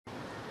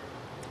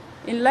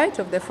In light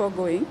of the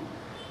foregoing,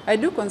 I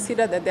do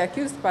consider that the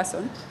accused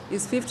person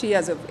is 50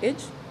 years of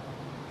age,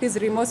 his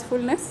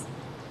remorsefulness,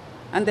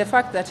 and the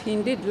fact that he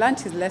indeed learned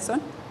his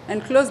lesson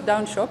and closed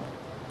down shop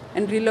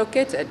and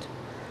relocated,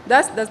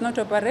 thus does not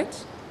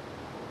operate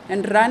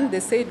and run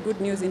the said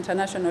Good News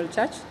International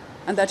Church,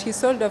 and that he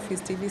sold off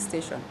his TV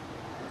station.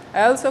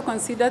 I also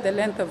consider the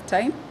length of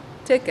time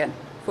taken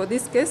for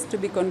this case to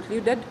be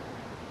concluded,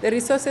 the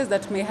resources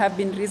that may have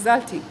been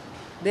resulting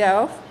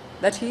thereof,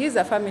 that he is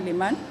a family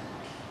man,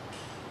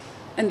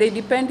 and they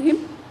depend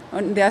him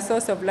on their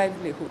source of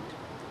livelihood.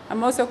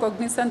 I'm also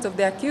cognizant of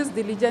the accused's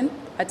diligent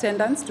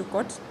attendance to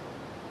court.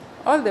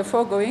 All the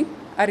foregoing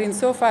are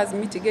insofar as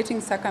mitigating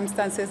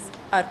circumstances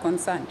are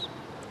concerned.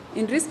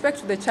 In respect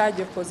to the charge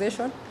of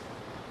possession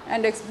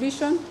and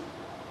exhibition,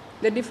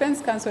 the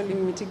defense counsel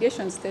in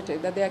mitigation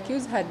stated that the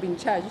accused had been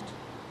charged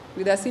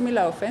with a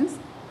similar offense,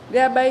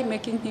 thereby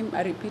making him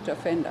a repeat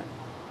offender.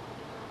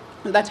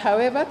 That,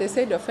 however, the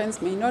said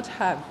offense may not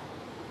have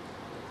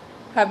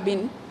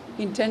been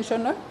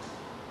intentional.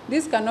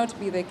 This cannot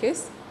be the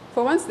case,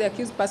 for once the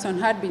accused person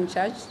had been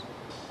charged,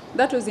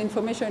 that was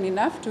information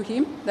enough to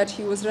him that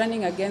he was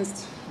running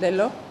against the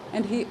law,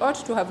 and he ought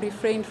to have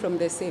refrained from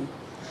the same,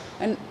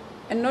 and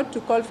not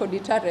to call for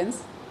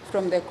deterrence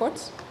from the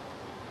court.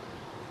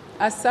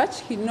 As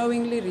such, he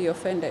knowingly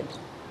reoffended.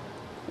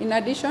 In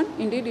addition,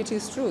 indeed it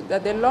is true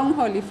that the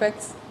long-haul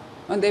effects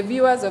on the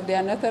viewers of the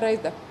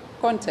unauthorized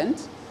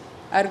content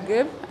are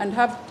grave and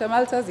have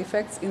tumultuous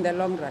effects in the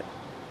long run.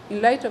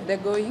 In light of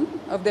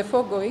the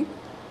foregoing,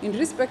 in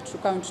respect to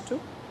count 2,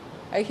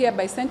 I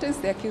hereby sentence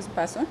the accused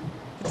person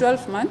to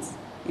 12 months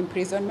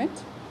imprisonment,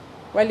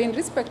 while in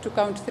respect to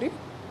count 3,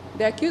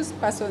 the accused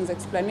person's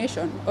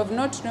explanation of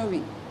not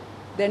knowing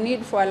the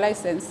need for a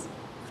license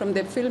from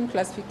the Film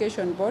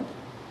Classification Board,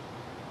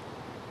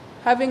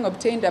 having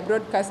obtained a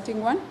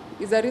broadcasting one,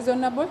 is a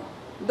reasonable,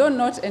 though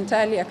not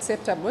entirely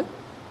acceptable,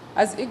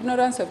 as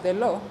ignorance of the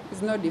law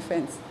is no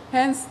defense,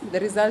 hence the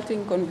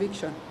resulting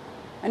conviction.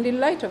 And in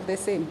light of the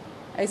same,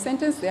 I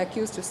sentence the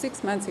accused to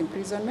 6 months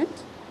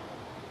imprisonment.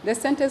 The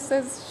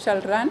sentences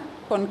shall run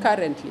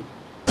concurrently.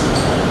 The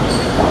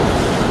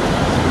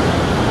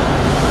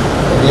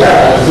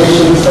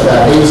allegations that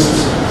are raised,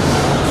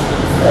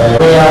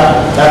 where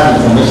that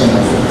information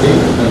was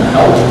obtained and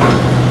how.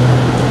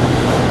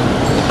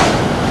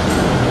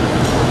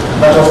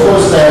 But of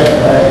course, Your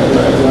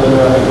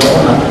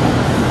Honor,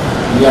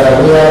 we are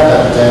aware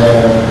that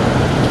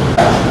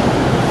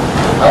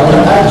I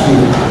will urge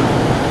you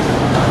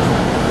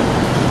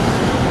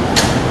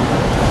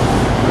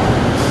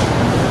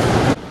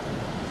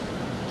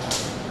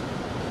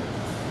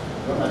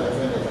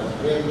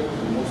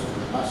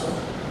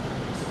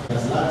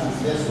has learned his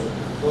lesson,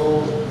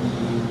 though the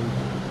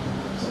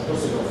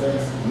supposed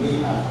offense may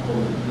have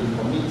been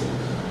committed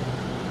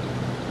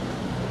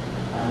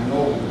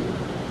unknowingly.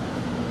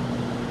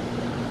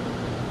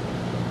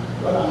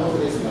 Well, I'm not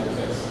raising my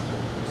defense.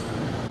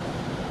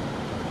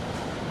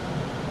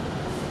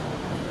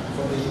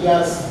 For the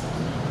years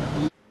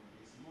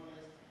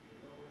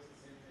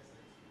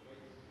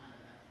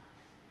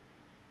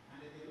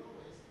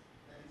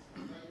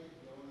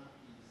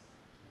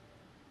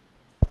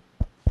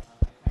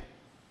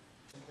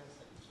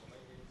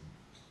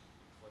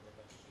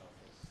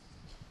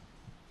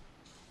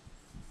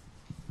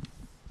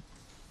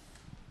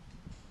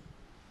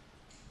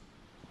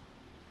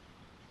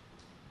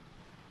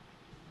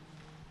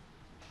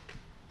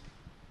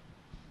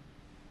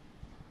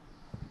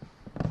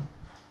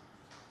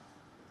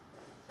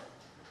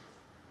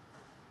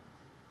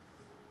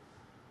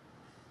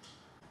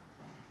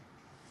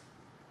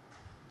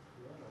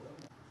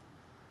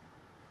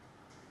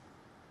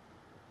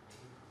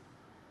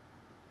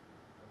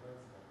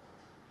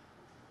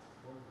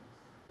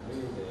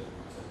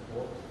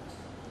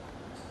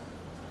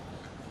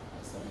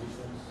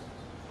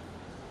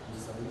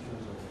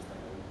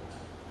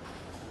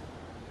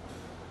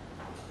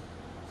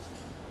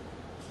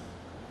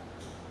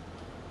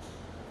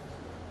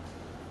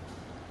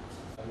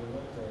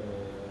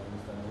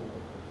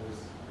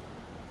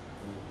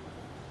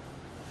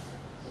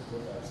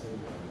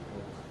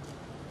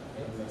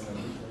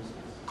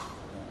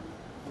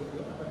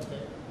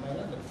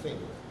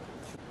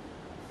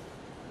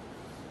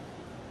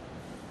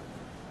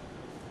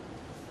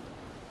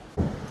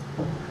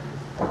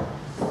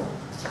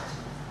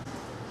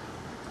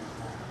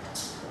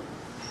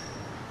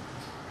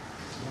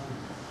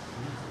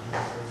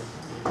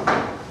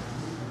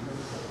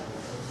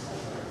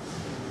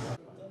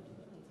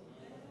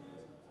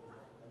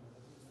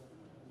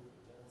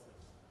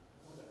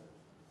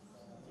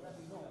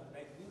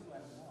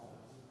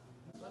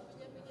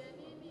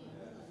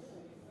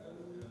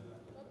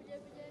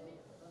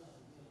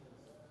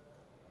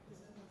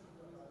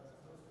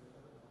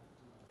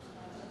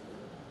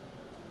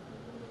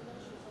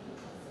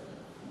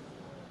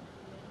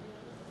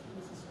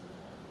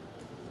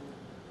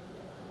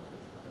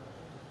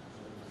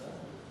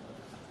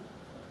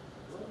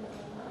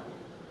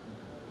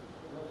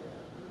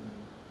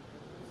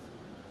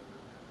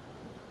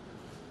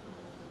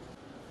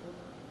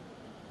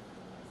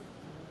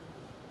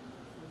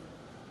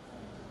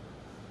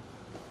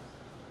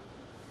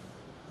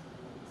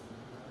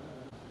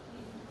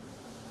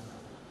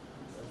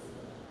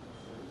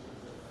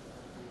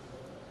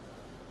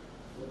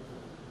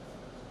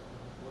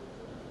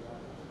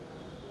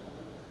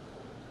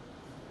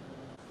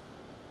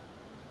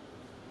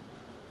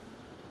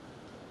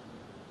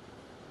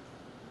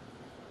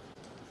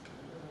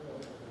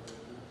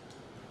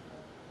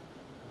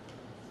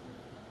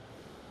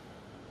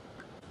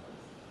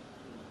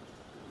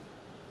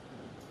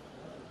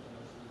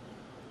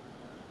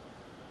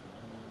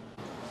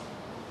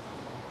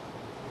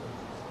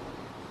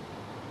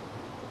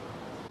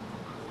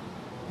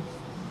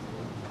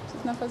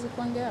nafasi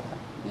kuongea hapa.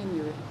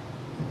 Anyway.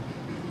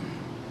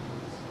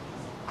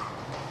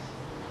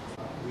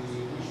 We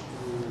wish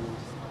to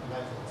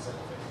apply for the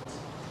certificate.